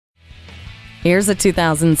Here's a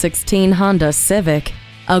 2016 Honda Civic.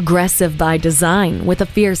 Aggressive by design, with a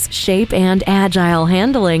fierce shape and agile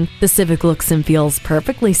handling, the Civic looks and feels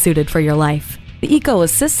perfectly suited for your life. The Eco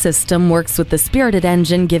Assist system works with the spirited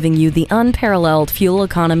engine, giving you the unparalleled fuel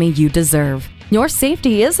economy you deserve. Your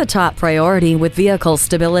safety is a top priority with Vehicle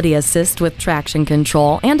Stability Assist with traction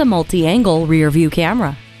control and a multi-angle rear-view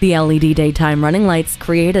camera. The LED daytime running lights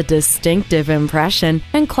create a distinctive impression,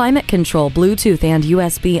 and climate control, Bluetooth, and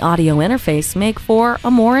USB audio interface make for a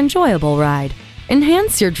more enjoyable ride.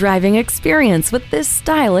 Enhance your driving experience with this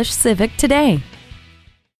stylish Civic today.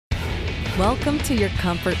 Welcome to your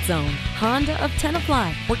comfort zone. Honda of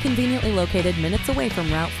Tenafly. We're conveniently located minutes away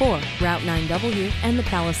from Route 4, Route 9W, and the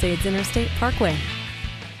Palisades Interstate Parkway.